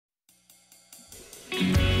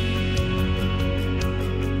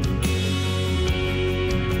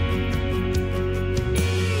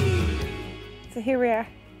So here we are.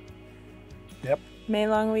 Yep. May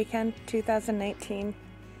long weekend 2019.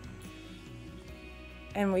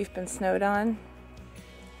 And we've been snowed on.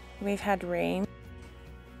 We've had rain.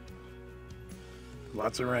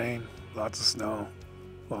 Lots of rain, lots of snow.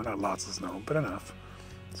 Well, not lots of snow, but enough.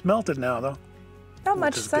 It's melted now, though. Not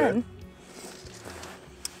much sun.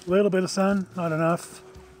 A little bit of sun, not enough.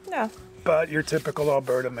 No. But your typical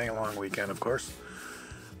Alberta May long weekend, of course,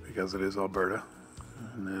 because it is Alberta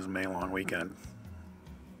and it is May long weekend.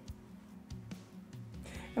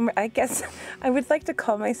 And I guess I would like to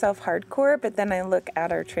call myself hardcore, but then I look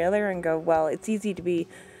at our trailer and go, well, it's easy to be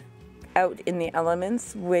out in the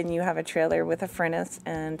elements when you have a trailer with a furnace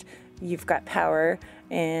and you've got power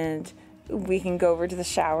and we can go over to the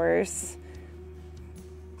showers.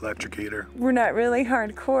 Electric heater. We're not really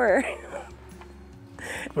hardcore.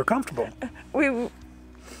 We're comfortable. Well,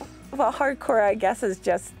 hardcore, I guess, is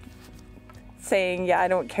just saying, yeah, I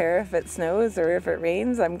don't care if it snows or if it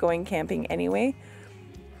rains. I'm going camping anyway.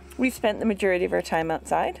 We spent the majority of our time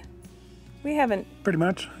outside. We haven't... Pretty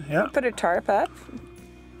much, yeah. Put a tarp up.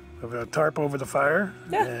 Have a tarp over the fire.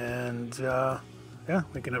 Yeah. And, yeah,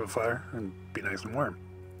 we can have a fire and be nice and warm.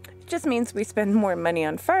 It just means we spend more money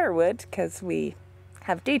on firewood because we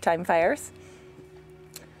have daytime fires.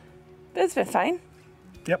 But it's been fine.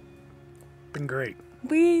 Yep. Been great.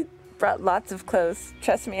 We brought lots of clothes.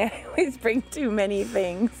 Trust me, I always bring too many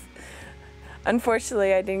things.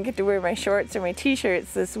 Unfortunately, I didn't get to wear my shorts or my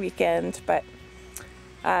t-shirts this weekend, but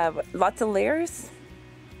lots of layers.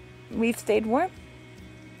 We've stayed warm.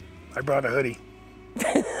 I brought a hoodie.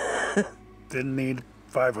 Didn't need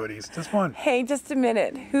 5 hoodies, just one. Hey, just a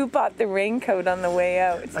minute. Who bought the raincoat on the way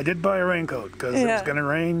out? I did buy a raincoat because it was going to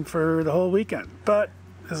rain for the whole weekend. But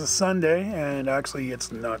this is Sunday, and actually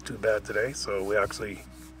it's not too bad today, so we actually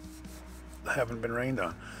haven't been rained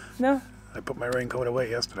on. No. I put my raincoat away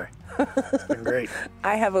yesterday. It's been great.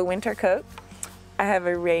 I have a winter coat. I have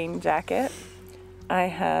a rain jacket. I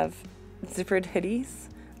have zippered hoodies.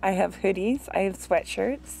 I have hoodies. I have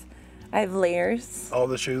sweatshirts. I have layers. All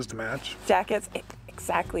the shoes to match. Jackets.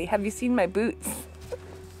 Exactly. Have you seen my boots?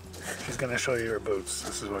 She's going to show you her boots.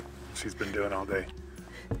 This is what she's been doing all day.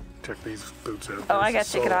 Check these boots out. Oh, I got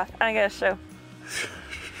to take it off. I got to show.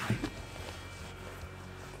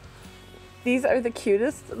 These are the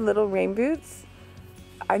cutest little rain boots.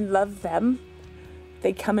 I love them.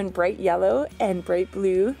 They come in bright yellow and bright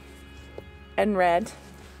blue and red.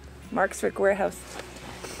 Mark's Rick Warehouse.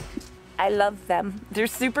 I love them. They're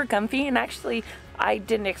super comfy, and actually I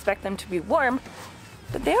didn't expect them to be warm,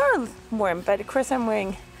 but they are warm. But of course I'm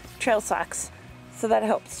wearing trail socks, so that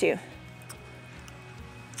helps too.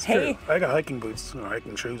 It's hey, true. I got hiking boots or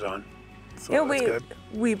hiking shoes on, so yeah, that's good.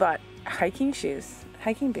 We bought hiking shoes,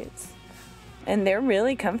 hiking boots, and they're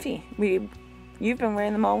really comfy. You've been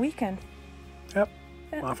wearing them all weekend. Yep,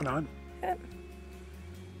 off and on. Yep.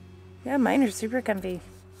 Yeah, mine are super comfy.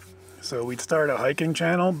 So we'd start a hiking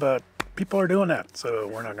channel, but people are doing that, so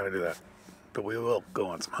we're not going to do that. But we will go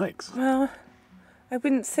on some hikes. Well, I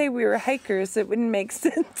wouldn't say we were hikers. It wouldn't make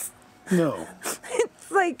sense. No. It's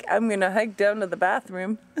like, I'm going to hike down to the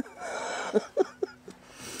bathroom.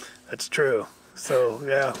 That's true. So,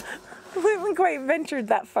 yeah. We haven't quite ventured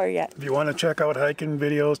that far yet. If you want to check out hiking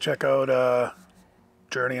videos, check out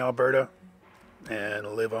Journey Alberta and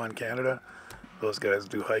Live on Canada. Those guys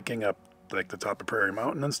do hiking up like the top of Prairie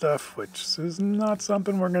Mountain and stuff, which is not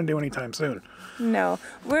something we're going to do anytime soon. No,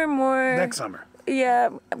 we're more... Next summer. Yeah,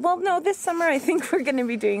 well, no, this summer I think we're going to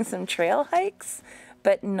be doing some trail hikes,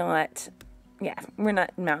 but not, yeah, we're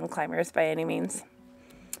not mountain climbers by any means.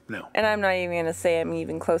 No. And I'm not even going to say I'm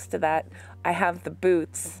even close to that. I have the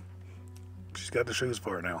boots. She's got the shoes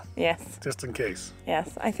for it now. Yes. Just in case.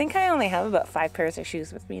 Yes, I think I only have about 5 pairs of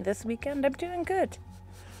shoes with me this weekend. I'm doing good.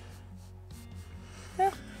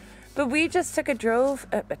 Yeah. But we just took a drove.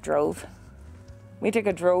 We took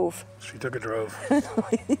a drove. She took a drove.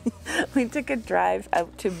 We took a drive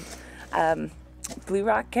out to Blue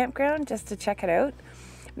Rock Campground just to check it out.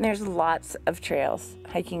 And there's lots of trails,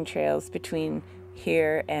 hiking trails between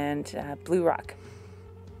here and Blue Rock.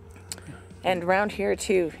 And around here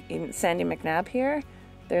too, in Sandy McNabb here,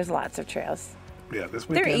 there's lots of trails. Yeah, this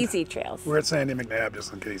weekend. They're easy trails. We're at Sandy McNabb,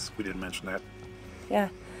 just in case we didn't mention that. Yeah.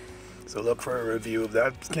 So look for a review of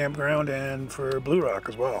that campground and for Blue Rock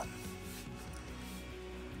as well.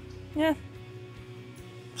 Yeah.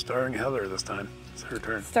 Starring Heather this time. It's her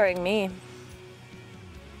turn. Starring me.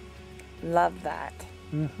 Love that.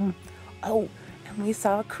 Mm-hmm. Oh, and we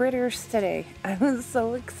saw critters today. I was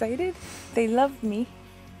so excited. They loved me.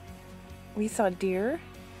 We saw deer,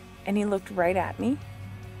 and he looked right at me.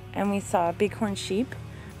 And we saw bighorn sheep,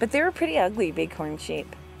 but they were pretty ugly bighorn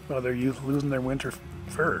sheep. Well, they're losing their winter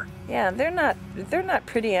fur. Yeah, they're not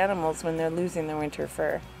pretty animals when they're losing their winter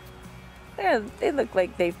fur. They look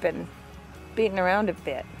like they've been beaten around a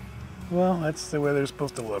bit. Well, that's the way they're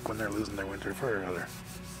supposed to look when they're losing their winter fur.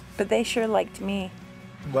 But they sure liked me.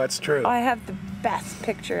 That's true. Oh, I have the best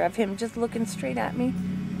picture of him just looking straight at me.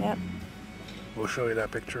 Yep. We'll show you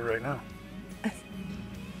that picture right now.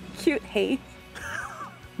 Cute, hey?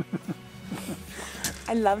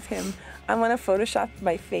 I love him. I want to Photoshop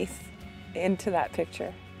my face into that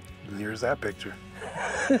picture. And here's that picture.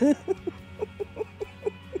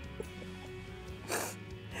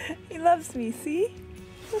 He loves me, see?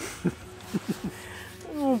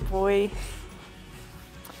 Oh boy.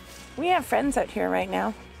 We have friends out here right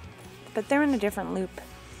now, but they're in a different loop.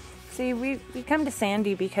 See, we come to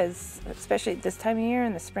Sandy because, especially this time of year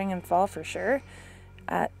in the spring and fall for sure,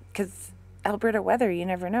 because Alberta weather, you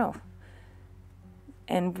never know.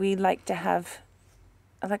 And we like to have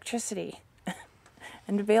electricity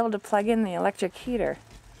and to be able to plug in the electric heater.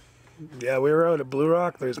 Yeah, we were out at Blue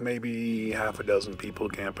Rock. There's maybe half a dozen people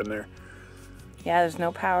camping there. Yeah, there's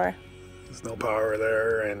no power. There's no power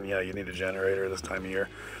there, and yeah, you need a generator this time of year.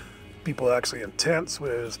 People actually in tents,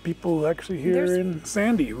 whereas people actually here in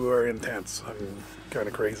Sandy who are in tents. I'm kind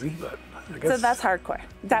of crazy, but I guess. So that's hardcore.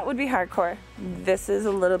 That would be hardcore. This is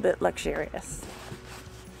a little bit luxurious.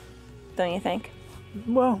 Don't you think?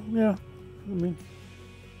 Well, yeah. I mean,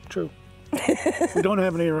 true. We don't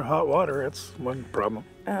have any hot water. That's one problem.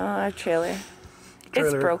 Oh, our trailer.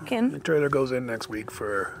 It's broken. The trailer goes in next week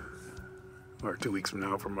or 2 weeks from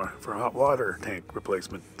now for a hot water tank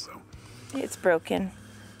replacement. So it's broken.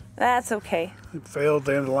 That's okay. It failed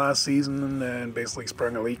the end of the last season and then basically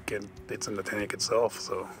sprung a leak, and it's in the tank itself.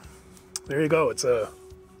 So there you go. It's a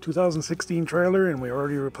 2016 trailer, and we're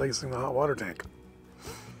already replacing the hot water tank.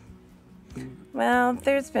 Well,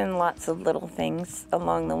 there's been lots of little things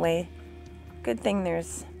along the way. Good thing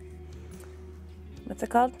there's, what's it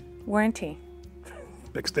called? Warranty.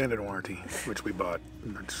 Extended warranty, which we bought.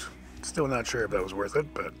 Still not sure if that was worth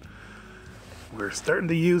it, but we're starting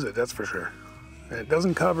to use it, that's for sure. And it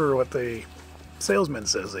doesn't cover what the salesman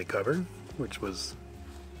says they cover, which was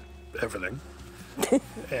everything.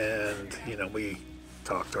 And, we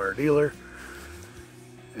talked to our dealer,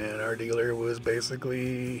 and our dealer was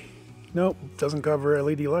basically, nope, doesn't cover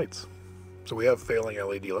LED lights. So we have failing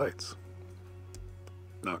LED lights.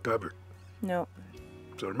 Not covered. No.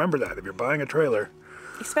 So remember that, if you're buying a trailer.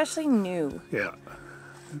 Especially new. Yeah.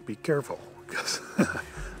 Be careful, because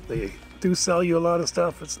they do sell you a lot of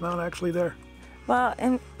stuff that's not actually there. Well,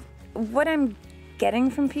 and what I'm getting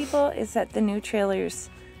from people is that the new trailers,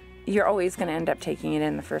 you're always going to end up taking it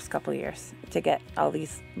in the first couple of years to get all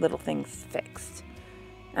these little things fixed.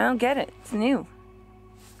 I don't get it. It's new.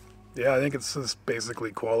 Yeah, I think it's just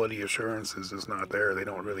basically quality assurance is just not there. They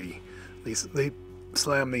don't really, they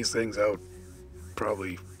slam these things out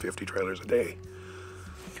probably 50 trailers a day.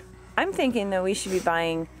 I'm thinking that we should be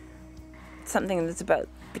buying something that's about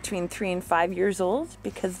between 3 and 5 years old,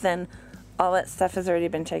 because then all that stuff has already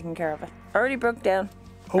been taken care of. Already broke down.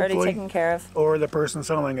 Hopefully, already taken care of. Or the person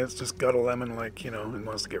selling it's just got a lemon, and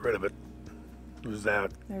wants to get rid of it. There's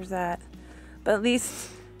that. There's that. But at least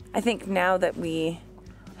I think now that we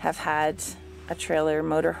have had a trailer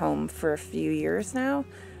motorhome for a few years now,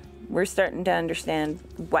 we're starting to understand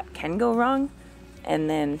what can go wrong and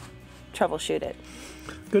then troubleshoot it.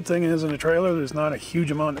 Good thing is, in a trailer, there's not a huge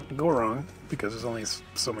amount that can go wrong because there's only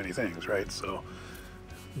so many things, right? So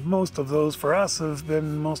most of those for us have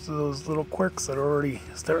been most of those little quirks that are already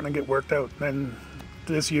starting to get worked out. And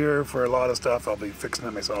this year, for a lot of stuff, I'll be fixing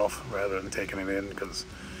it myself rather than taking it in, because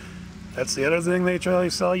that's the other thing they try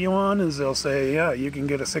to sell you on is they'll say, yeah, you can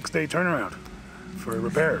get a 6-day turnaround for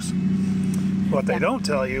repairs. What they don't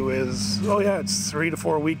tell you is, oh yeah, it's 3 to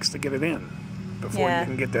 4 weeks to get it in before you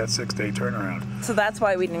can get that 6-day turnaround. So that's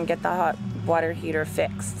why we didn't get the hot water heater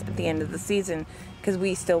fixed at the end of the season, because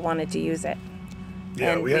we still wanted to use it.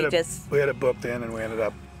 Yeah, and we had it booked in, and we ended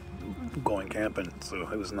up going camping, so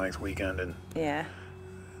it was a nice weekend. And yeah,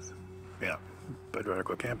 I'd rather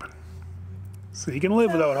go camping. So you can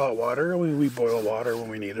live without hot water. We boil water when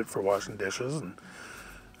we need it for washing dishes, and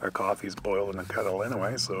our coffee's boiled in a kettle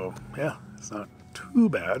anyway, so yeah, it's not too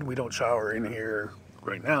bad. We don't shower in here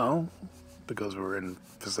right now because we're in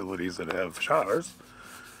facilities that have showers.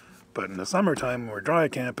 But in the summertime, when we're dry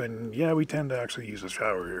camping, yeah, we tend to actually use a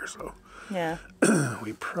shower here, so yeah,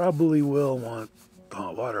 we probably will want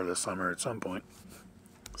hot water this summer at some point.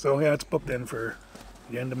 So yeah, it's booked in for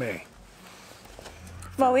the end of May.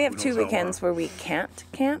 Well, we have 2 weekends where we can't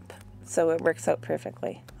camp, so it works out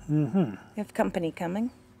perfectly. Mm-hmm. We have company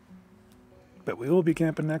coming. But we will be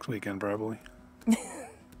camping next weekend, probably.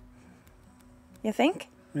 You think?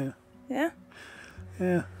 Yeah. Yeah?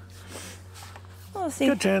 Yeah. We'll see.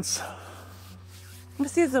 Good chance. We'll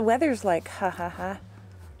see what the weather's like. Ha ha ha.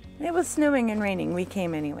 It was snowing and raining. We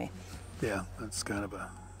came anyway. Yeah, that's kind of a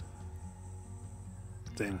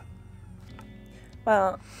thing.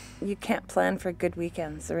 Well, you can't plan for good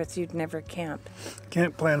weekends or else you'd never camp.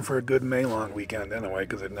 Can't plan for a good May long weekend anyway,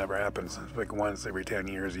 because it never happens. It's like once every 10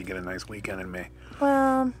 years you get a nice weekend in May.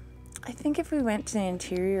 Well, I think if we went to the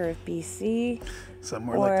interior of BC,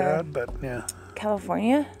 Somewhere like that, but yeah.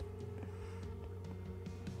 California,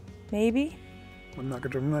 maybe. I'm not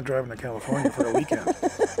driving to California for a weekend.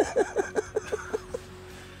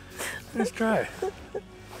 Let's try.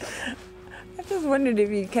 I just wondered if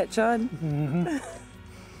you'd catch on. Mm-hmm.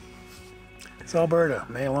 It's Alberta,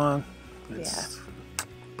 May long. It's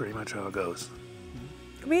pretty much how it goes.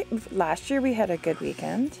 Last year we had a good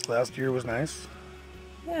weekend. Last year was nice.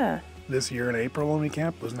 Yeah. This year in April when we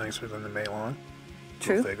camped was nicer than the May long.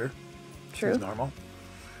 True. Go figure. True. It's normal.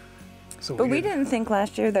 So But we didn't think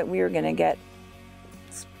last year that we were going to get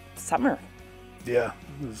summer. Yeah.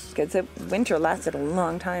 Because winter lasted a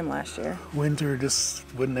long time last year. Winter just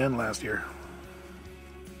wouldn't end last year.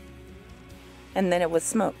 And then it was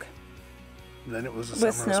smoke. And then it was a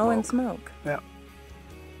With summer snow of and smoke. smoke. Yeah.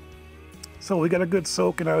 So we got a good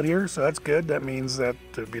soaking out here, so that's good. That means that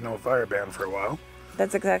there'd be no fire ban for a while.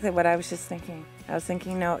 That's exactly what I was just thinking. I was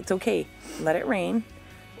thinking, no, it's okay. Let it rain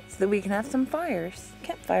so that we can have some fires,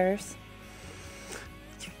 campfires.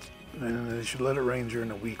 And they should let it rain during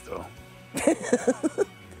the week, though.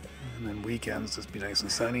 And then weekends just be nice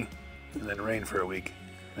and sunny. And then rain for a week.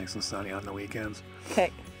 Nice and sunny on the weekends.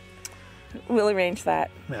 Okay. We'll arrange that.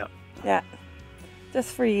 Yeah. Yeah.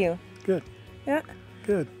 Just for you. Good. Yeah.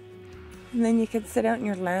 Good. And then you could sit out in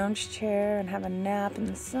your lounge chair and have a nap in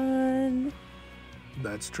the sun.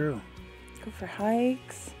 That's true. Go for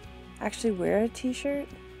hikes. Actually wear a t-shirt.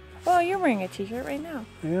 Oh, you're wearing a t-shirt right now.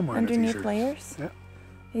 I am wearing Underneath a t-shirt. layers. Yeah.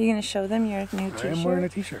 Are you going to show them your new t-shirt? I am wearing a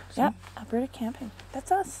t-shirt. See? Yeah, Alberta Camping.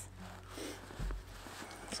 That's us.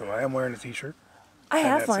 So I am wearing a t-shirt. I and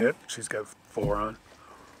have that's one. it. She's got 4 on.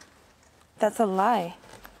 That's a lie.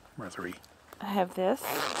 Or 3. I have this,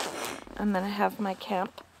 and then I have my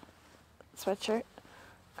camp sweatshirt,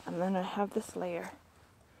 and then I have this layer.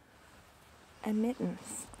 And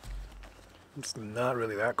mittens. It's not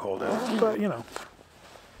really that cold out, but you know.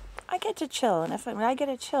 I get to chill, and when I get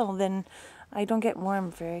a chill, then I don't get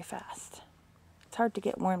warm very fast. It's hard to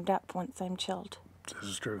get warmed up once I'm chilled. This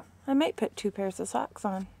is true. I might put 2 pairs of socks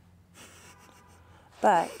on.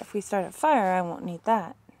 But if we start a fire, I won't need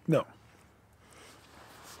that. No.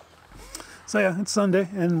 So yeah, it's Sunday,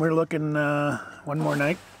 and we're looking one more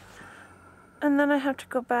night. And then I have to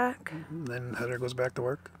go back. And then Heather goes back to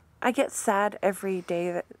work. I get sad every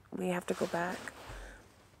day that we have to go back.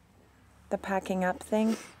 The packing up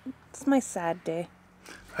thing. It's my sad day.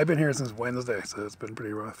 I've been here since Wednesday, so it's been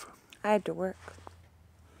pretty rough. I had to work.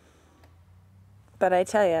 But I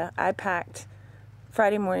tell you, I packed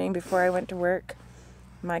Friday morning before I went to work.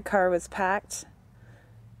 My car was packed.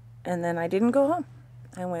 And then I didn't go home.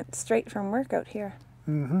 I went straight from work out here.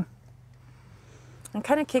 Mm-hmm. I'm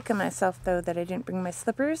kind of kicking myself, though, that I didn't bring my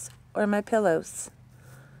slippers or my pillows.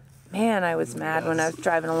 Man, I was mad when I was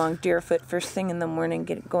driving along Deerfoot first thing in the morning,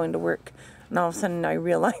 going to work. And all of a sudden I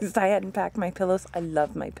realized I hadn't packed my pillows. I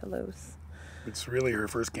love my pillows. It's really her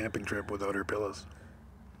first camping trip without her pillows.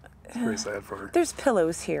 It's very sad for her. There's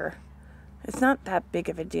pillows here. It's not that big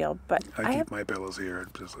of a deal, but I keep my pillows here,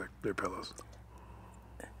 just like they're pillows.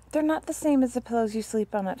 They're not the same as the pillows you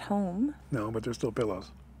sleep on at home. No, but they're still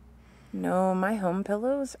pillows. No, my home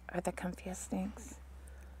pillows are the comfiest things.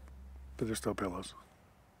 But they're still pillows.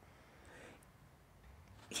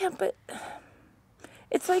 Yeah, but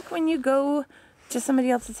it's like when you go to somebody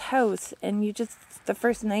else's house and the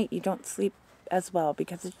first night you don't sleep as well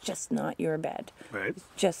because it's just not your bed. Right. It's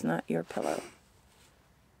just not your pillow.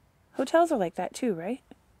 Hotels are like that too, right?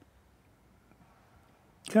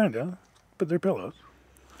 Kinda, but they're pillows.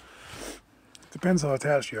 Depends how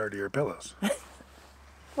attached you are to your pillows.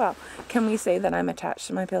 Well, can we say that I'm attached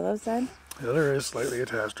to my pillows then? Heather is slightly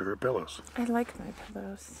attached to her pillows. I like my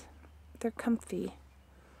pillows. They're comfy.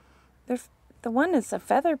 The one is a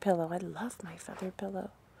feather pillow. I love my feather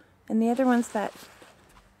pillow. And the other one's that,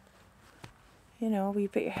 where you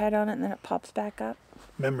put your head on it and then it pops back up.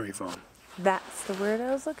 Memory foam. That's the word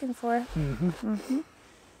I was looking for. Mm-hmm. Mm-hmm.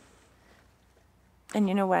 And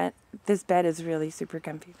you know what? This bed is really super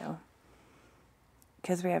comfy though.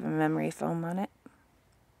 Because we have a memory foam on it.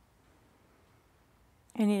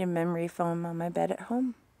 I need a memory foam on my bed at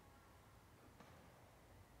home.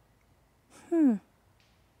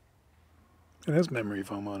 It has memory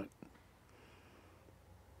foam on it.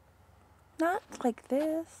 Not like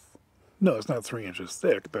this. No, it's not 3 inches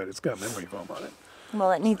thick, but it's got memory foam on it.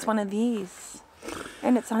 Well, it needs one of these.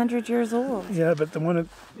 And it's 100 years old. Yeah, but the one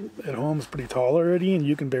at home is pretty tall already, and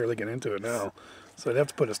you can barely get into it now. So I'd have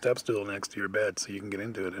to put a step stool next to your bed so you can get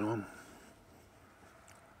into it at home.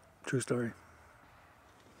 True story.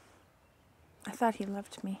 I thought he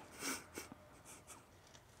loved me.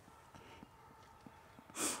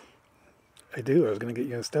 I do. I was going to get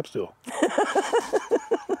you a step stool.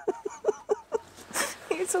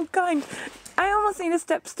 You're so kind. I almost need a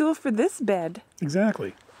step stool for this bed.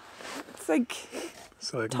 Exactly. It's like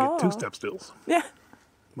So I can tall. get 2 step stools. Yeah.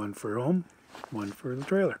 One for home, one for the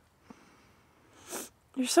trailer.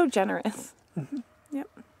 You're so generous. Yep.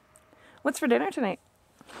 What's for dinner tonight?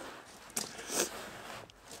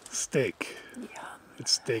 Steak. Yeah.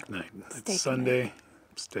 It's steak night. Steak It's Sunday,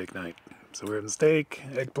 steak night. So we're having steak,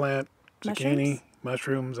 eggplant, zucchini,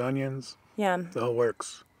 mushrooms, onions, Yum. the whole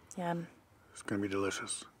works. Yum. It's going to be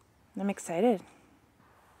delicious. I'm excited.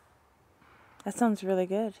 That sounds really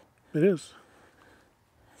good. It is.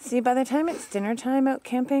 See, by the time it's dinner time out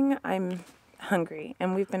camping, I'm hungry.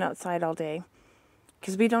 And we've been outside all day.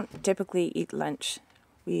 Because we don't typically eat lunch.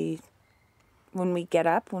 When we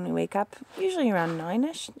wake up, usually around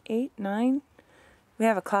 9-ish, 8, 9, we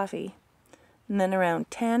have a coffee. And then around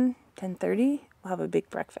 10, 10:30, we'll have a big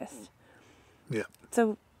breakfast. Yeah.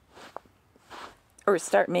 So, or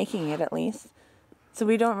start making it at least. So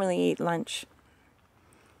we don't really eat lunch.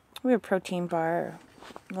 We have a protein bar,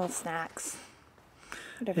 little snacks.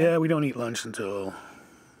 Whatever. Yeah, we don't eat lunch until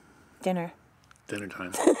Dinner. dinner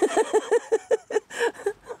time.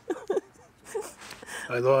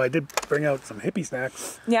 Although I did bring out some hippie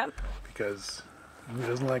snacks Yeah. because who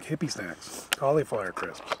doesn't like hippie snacks? Cauliflower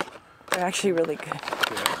crisps. They're actually really good.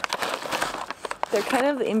 Yeah. They're kind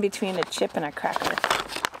of in between a chip and a cracker.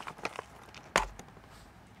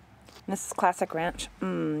 And this is classic ranch.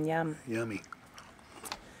 Yum. Yummy.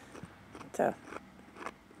 So,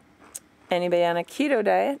 anybody on a keto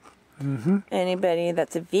diet? Mm-hmm. Anybody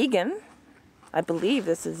that's a vegan? I believe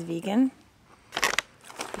this is vegan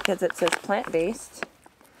because it says plant-based.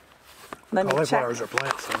 Let me check. Cauliflowers are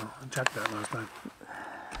plants, so I checked that last time.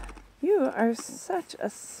 You are such a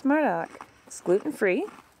smart aleck. It's gluten-free.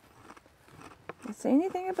 Does it say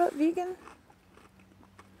anything about vegan?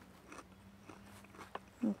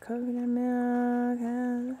 Coconut milk.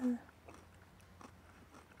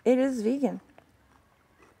 It is vegan.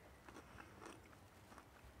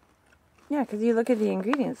 Yeah, because you look at the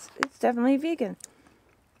ingredients. It's definitely vegan.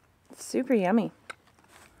 It's super yummy.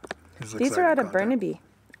 These are out of Burnaby,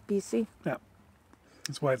 BC. Yeah.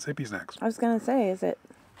 That's why it's hippie snacks. I was going to say, is that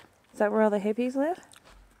where all the hippies live?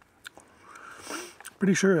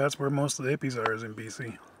 Pretty sure that's where most of the hippies are, is in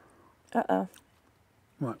BC. Uh-oh.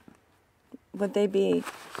 What? Would they be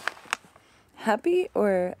happy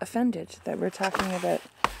or offended that we're talking about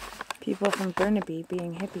people from Burnaby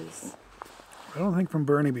being hippies? I don't think from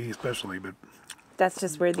Burnaby especially, but That's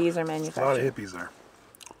just where these are a lot manufactured. of hippies there.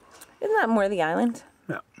 Isn't that more the island?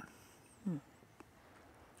 Yeah.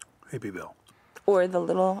 Hippieville. Or the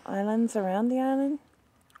little islands around the island?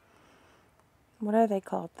 What are they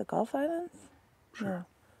called? The Gulf Islands? Sure. No.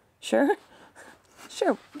 Sure?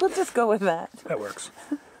 Sure. We'll just go with that. That works.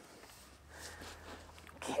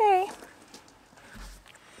 Okay.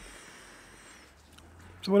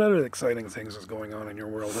 So what other exciting things is going on in your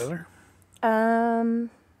world, Heather?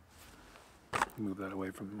 Move that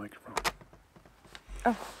away from the microphone.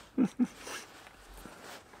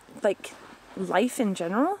 Like life in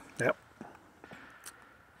general? Yep.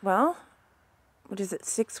 Well, what is it,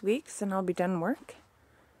 6 weeks and I'll be done work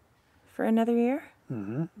for another year?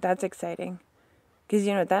 Mm-hmm. That's exciting. Because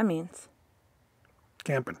you know what that means?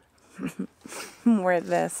 Camping. More of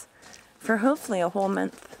this. For hopefully a whole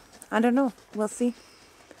month. I don't know. We'll see.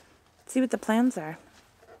 See what the plans are.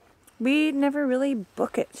 We never really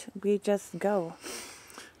book it. We just go.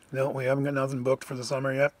 No, we haven't got nothing booked for the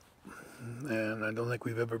summer yet. And I don't think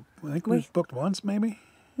we've ever... I think we've booked once, maybe?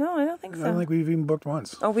 No, I don't think so. I don't think we've even booked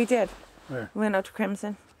once. Oh, we did. Where? We went out to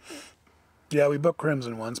Crimson. Yeah, we booked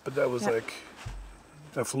Crimson once, but that was Yep. like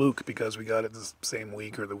a fluke because we got it the same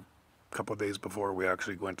week or the couple of days before we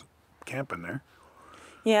actually went camping there.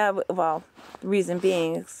 Yeah, well, the reason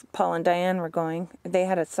being is Paul and Diane were going. They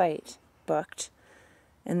had a site booked.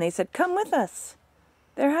 And they said, come with us.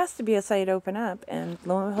 There has to be a site open up. And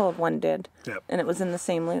lo and behold, one did. Yep. And it was in the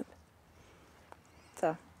same loop.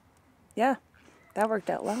 So, yeah, that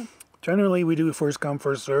worked out well. Generally, we do first come,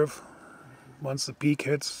 first serve. Once the peak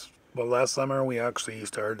hits, well, last summer we actually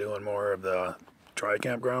started doing more of the dry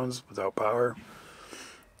campgrounds without power,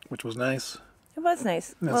 which was nice. It was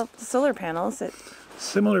nice. Well, the solar panels.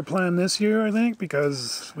 Similar plan this year, I think,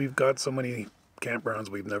 because we've got so many campgrounds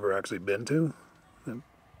we've never actually been to that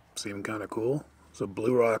seem kind of cool. So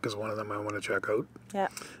Blue Rock is one of them I want to check out. Yeah.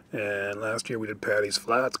 And last year we did Patty's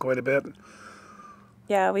Flats quite a bit.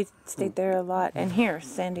 Yeah, we stayed there a lot. And here,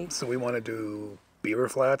 Sandy. So we want to do Beaver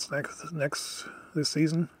Flats this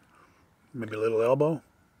season. Maybe Little Elbow.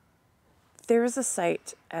 There is a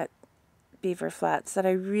site at Beaver Flats that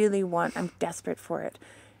I really want. I'm desperate for it.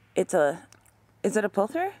 Is it a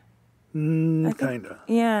pull-through? Kinda.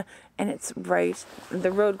 Yeah, and it's right.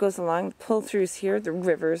 The road goes along. Pull-through's here. The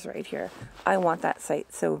river's right here. I want that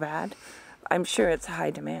site so bad. I'm sure it's high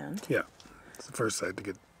demand. Yeah, it's the first site to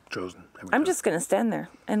get chosen. I'm just going to stand there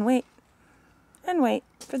and wait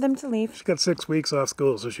for them to leave. She's got 6 weeks off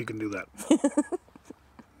school, so she can do that.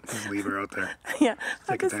 Just leave her out there. Yeah,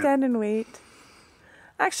 I'll just stand and wait.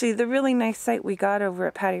 Actually, the really nice site we got over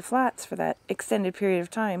at Patty Flats for that extended period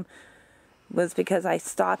of time was because I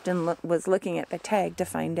stopped and was looking at the tag to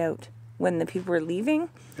find out when the people were leaving.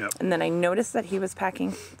 Yep. And then I noticed that he was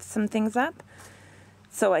packing some things up.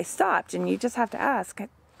 So I stopped, and you just have to ask,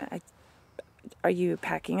 are you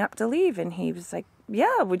packing up to leave? And he was like,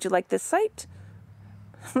 yeah, would you like this site?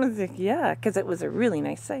 I was like, yeah, because it was a really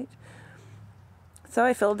nice site. So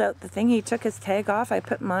I filled out the thing. He took his tag off. I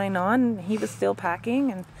put mine on. He was still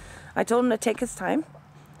packing, and I told him to take his time.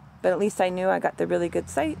 But at least I knew I got the really good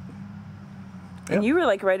site. Yep. And you were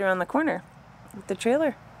like right around the corner with the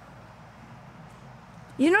trailer.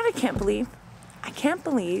 You know what I can't believe? I can't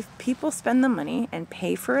believe people spend the money and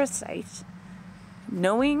pay for a site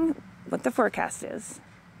knowing what the forecast is.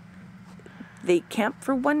 They camp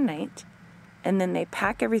for one night, and then they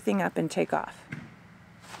pack everything up and take off.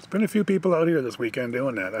 There's been a few people out here this weekend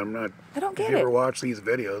doing that. I don't get If you it. ever watch these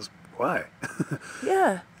videos, why?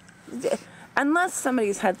 Yeah. Unless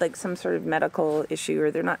somebody's had like some sort of medical issue,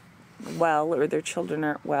 or they're not well, or their children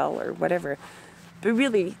aren't well, or whatever. But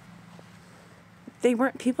really, they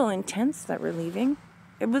weren't people in tents that were leaving.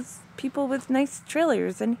 It was people with nice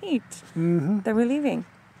trailers and heat that were leaving.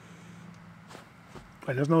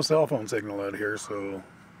 And there's no cell phone signal out here, so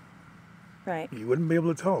Right. you wouldn't be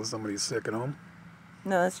able to tell if somebody's sick at home.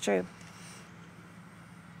 No, that's true.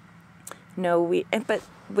 No, but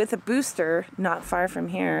with a booster not far from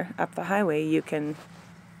here up the highway, you can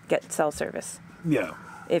get cell service Yeah.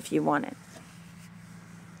 if you want it.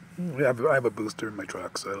 I have a booster in my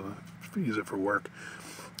truck, so I use it for work.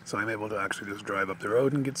 So I'm able to actually just drive up the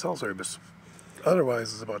road and get cell service.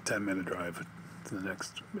 Otherwise, it's about a 10-minute drive to the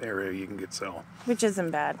next area you can get cell. Which isn't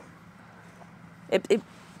bad. It'd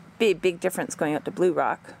be a big difference going out to Blue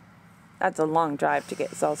Rock. That's a long drive to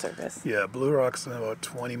get cell service. Yeah, Blue Rock's about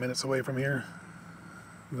 20 minutes away from here.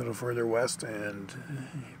 A little further west and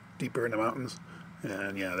deeper in the mountains.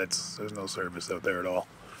 And yeah, there's no service out there at all.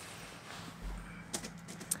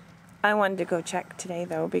 I wanted to go check today,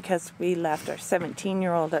 though, because we left our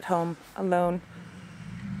 17-year-old at home alone.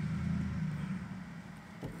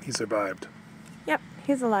 He survived. Yep,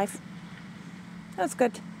 he's alive. That was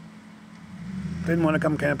good. Didn't want to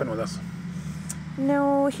come camping with us.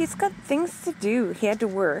 No, he's got things to do. He had to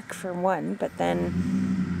work, for one, but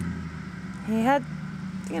then he had,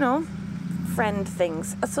 friend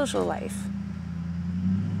things, a social life.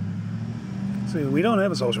 See, we don't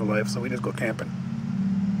have a social life, so we just go camping.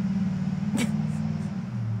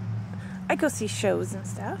 I go see shows and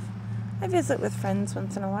stuff. I visit with friends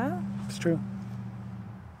once in a while. It's true.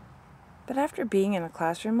 But after being in a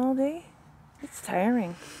classroom all day, it's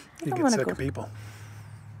tiring. You get sick of people.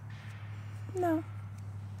 No.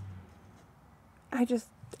 I just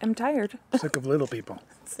am tired. Sick of little people.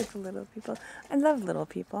 Sick of little people. I love little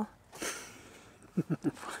people.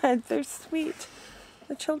 But they're sweet.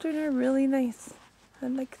 The children are really nice. I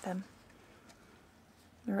like them.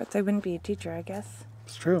 Or else I wouldn't be a teacher, I guess.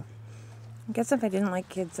 It's true. I guess if I didn't like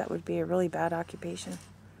kids, that would be a really bad occupation.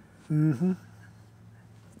 Mm-hmm.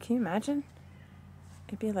 Can you imagine?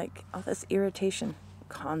 It'd be like all this irritation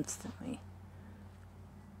constantly.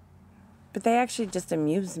 But they actually just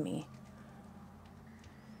amuse me.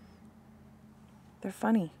 They're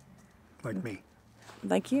funny. Like me.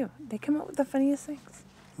 Like you. They come up with the funniest things.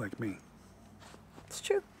 Like me. It's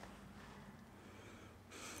true.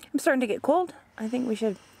 I'm starting to get cold. I think we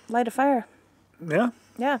should light a fire. Yeah?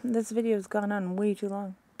 Yeah, this video's gone on way too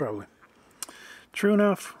long. Probably. True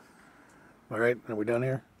enough. All right, are we done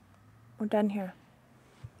here? We're done here.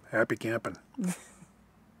 Happy camping.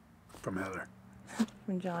 From Heather.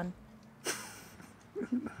 From John.